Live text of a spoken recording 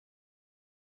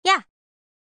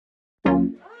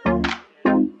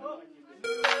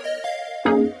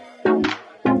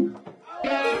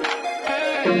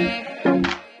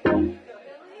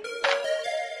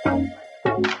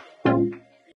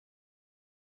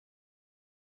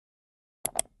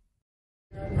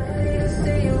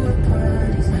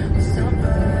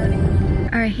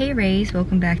Alright, hey Rays,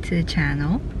 welcome back to the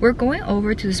channel. We're going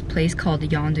over to this place called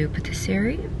Yondu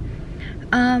Patisserie.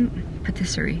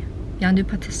 Yondu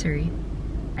Patisserie.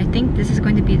 I think this is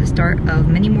going to be the start of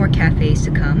many more cafes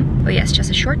to come. But yes, just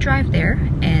a short drive there,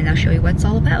 and I'll show you what it's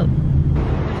all about.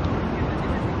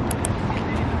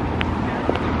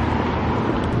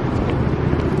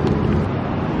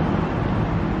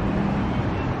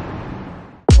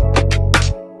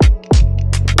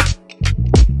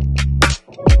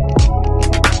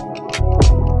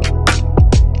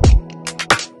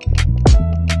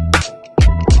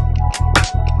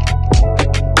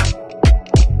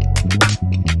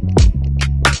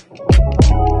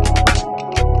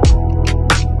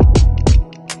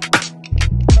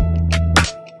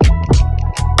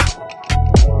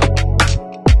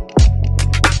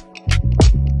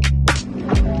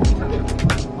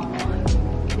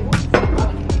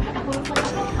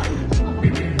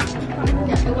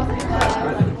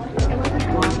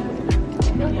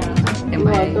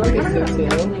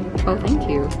 Oh, thank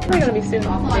you. Probably gonna be soon,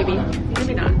 maybe.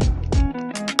 Maybe not.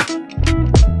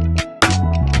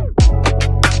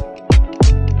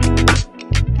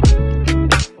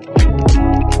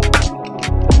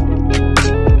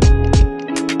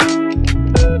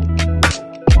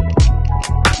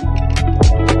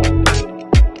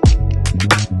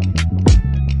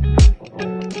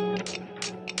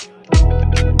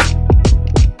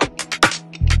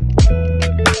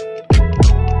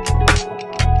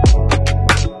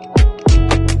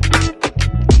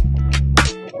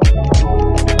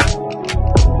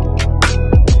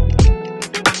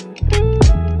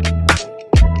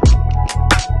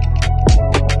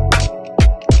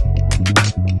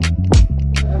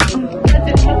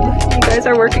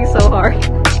 Are working so hard.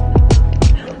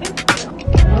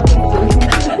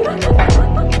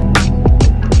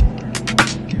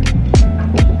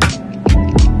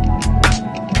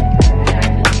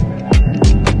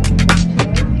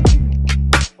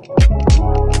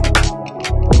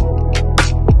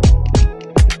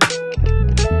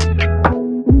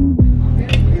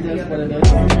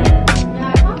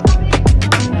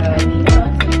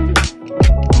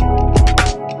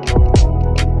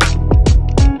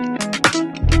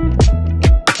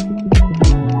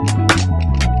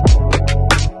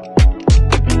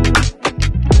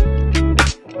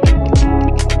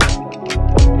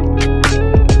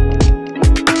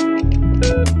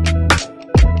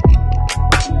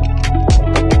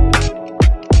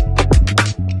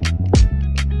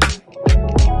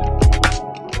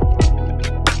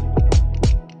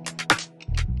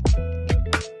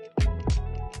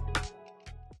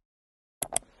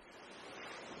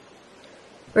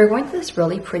 We're going to this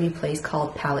really pretty place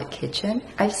called Palette Kitchen.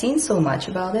 I've seen so much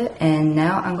about it, and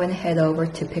now I'm going to head over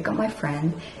to pick up my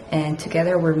friend, and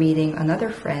together we're meeting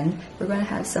another friend. We're going to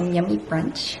have some yummy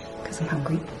brunch because I'm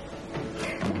hungry.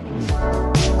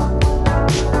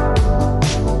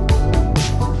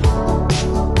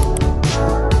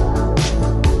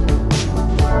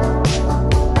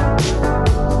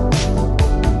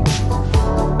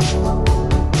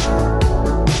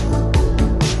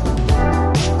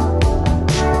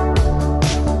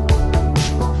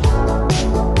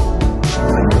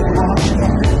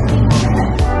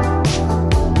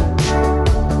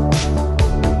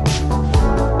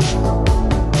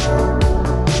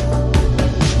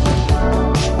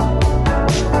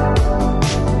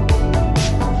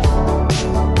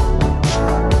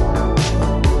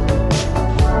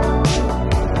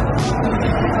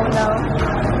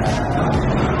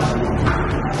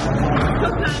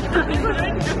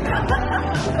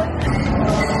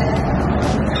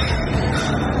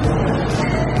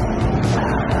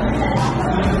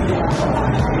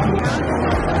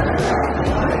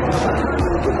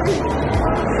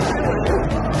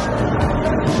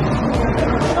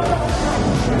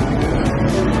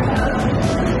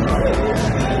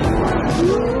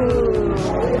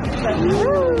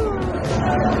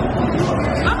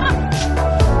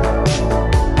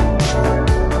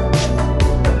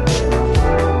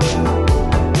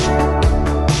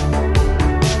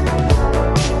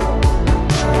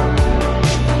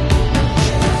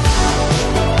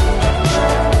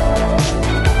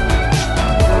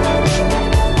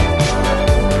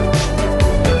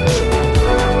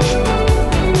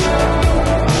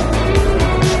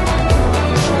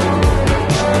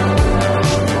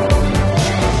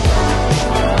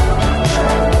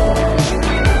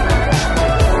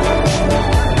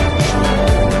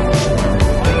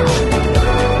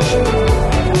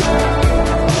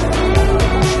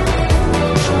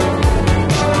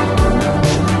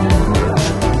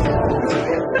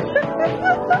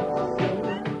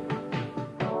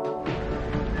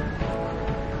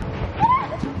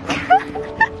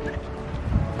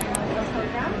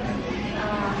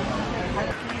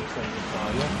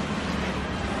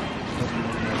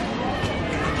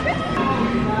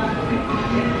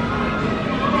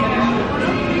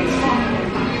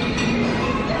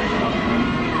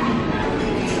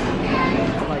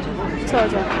 좋아,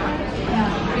 좋아.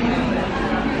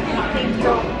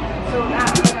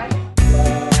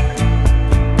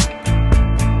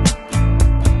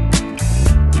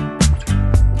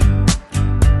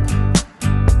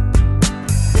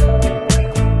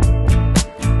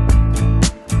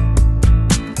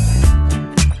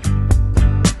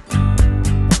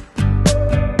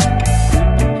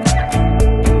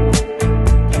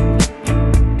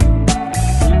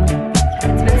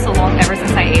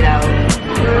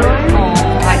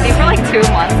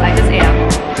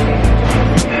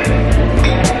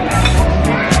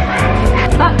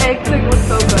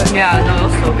 Yeah, no, it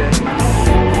was so good.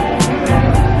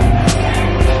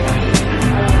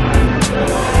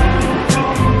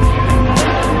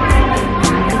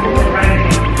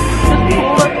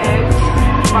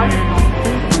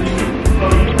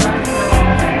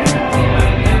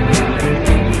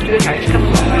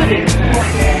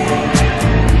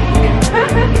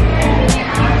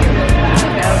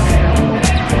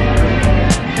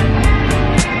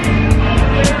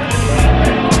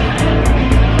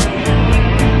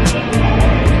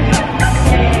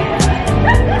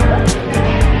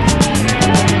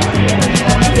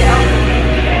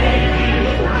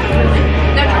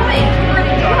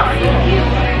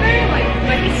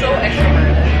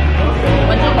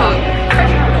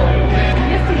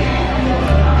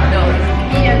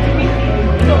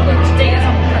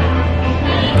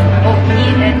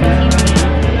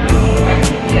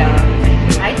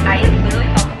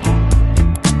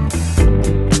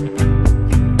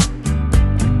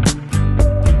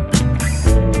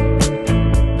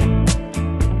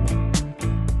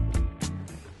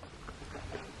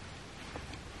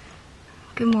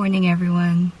 Good morning,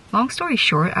 everyone. Long story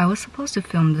short, I was supposed to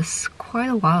film this quite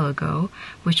a while ago,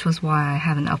 which was why I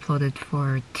haven't uploaded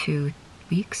for 3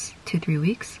 weeks.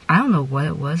 I don't know what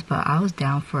it was, but I was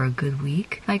down for a good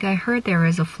week. Like, I heard there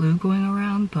is a flu going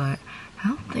around, but I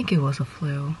don't think it was a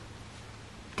flu.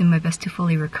 Did my best to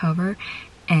fully recover,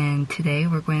 and today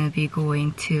we're going to be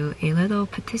going to a little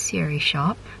patisserie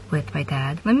shop with my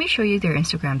dad. Let me show you their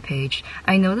Instagram page.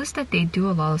 I noticed that they do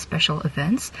a lot of special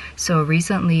events. So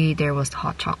recently there was the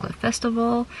Hot Chocolate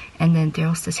Festival, and then there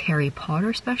was this Harry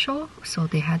Potter special. So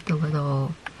they had the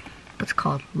little, what's it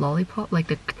called, lollipop? Like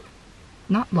the,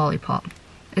 not lollipop.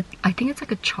 I think it's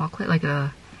like a chocolate, like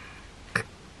a,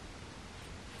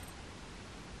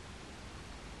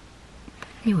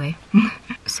 anyway.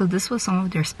 So this was some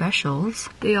of their specials.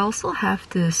 They also have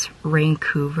this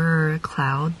Vancouver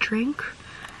cloud drink.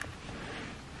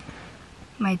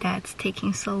 My dad's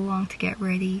taking so long to get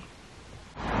ready.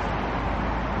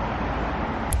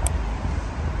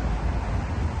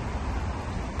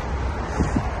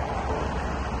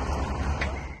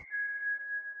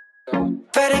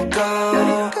 Let it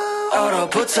go.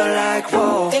 얼어붙어 like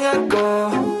whoa. 띵하고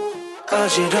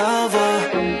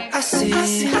어지러워. I see.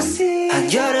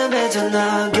 한여름에도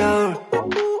넌 겨울.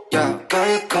 Yeah,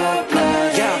 가을꽃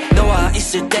blood. Yeah, 너와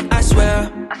있을 때 I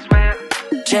swear.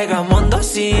 체감 온도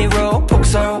zero.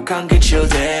 폭설한 그 chill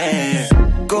day.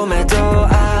 꿈에도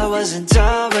I wasn't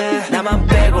aware. 나만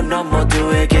빼고 넌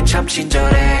모두에게 참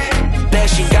친절해.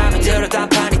 배신감이 들어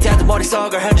단판이 돼도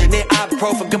머릿속을 흔들 네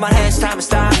ibuprofen 그만해 it's time to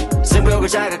stop. 승부욕을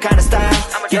자극하는 style.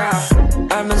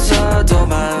 Yeah, 알면서도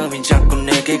마음이 자꾸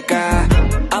내게 가.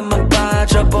 안만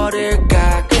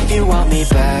빠져버릴까. If you want me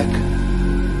back,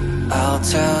 I'll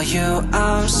tell you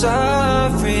I'm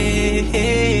sorry.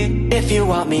 If you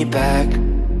want me back.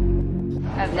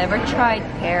 I've never tried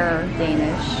pear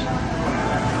Danish.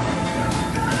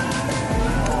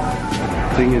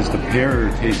 Thing is, the pear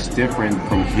tastes different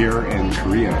from here and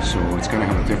Korea, so it's gonna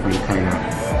have a different kind of.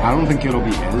 I don't think it'll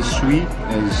be as sweet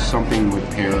as something with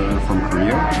pear from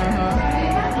Korea.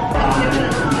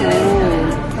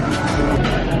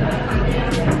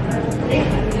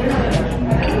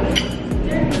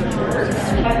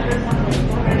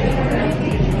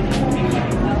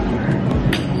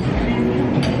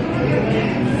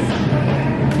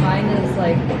 Mine is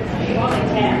like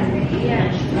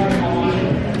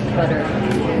butter.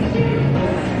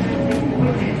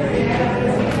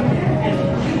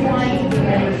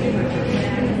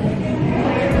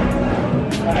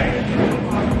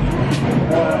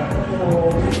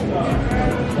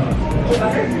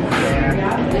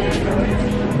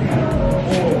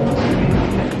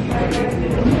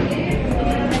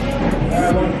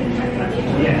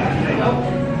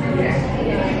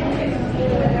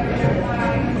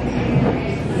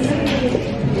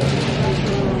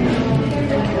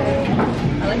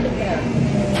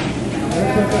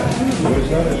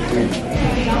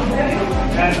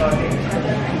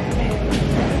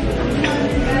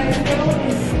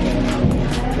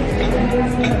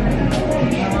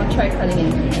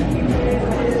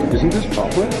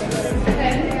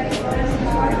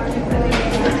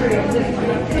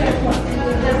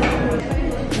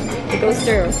 It goes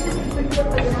through.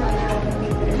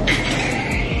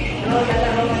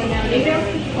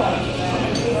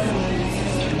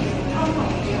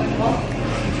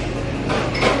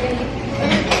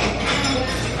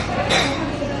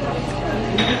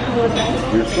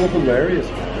 You're so hilarious.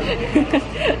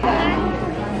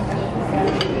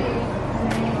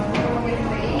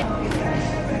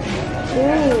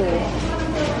 Ooh.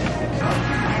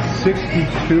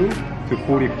 62 to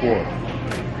 44.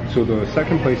 So the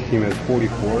second place team has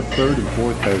 44, third and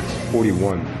fourth has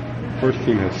 41. First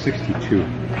team has 62.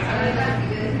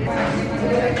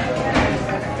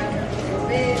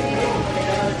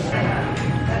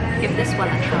 Give this one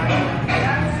a try.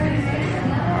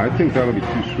 I think that'll be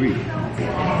too sweet.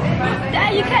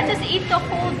 Dad, you can't just eat the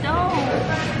whole dough.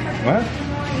 What?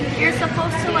 You're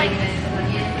supposed to like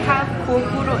have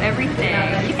kokoro everything.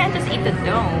 You can't just eat the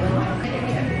dough.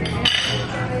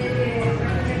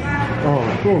 Oh,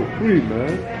 so sweet,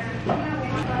 man.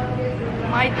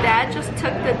 My dad just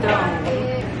took the dough.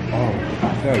 Oh,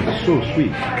 that is so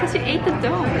sweet. Because you ate the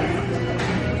dough.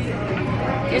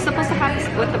 You're supposed to have this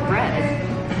with the bread.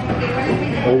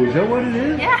 Oh, is that what it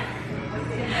is? Yeah.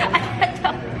 I can't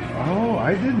tell. Oh,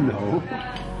 I didn't know.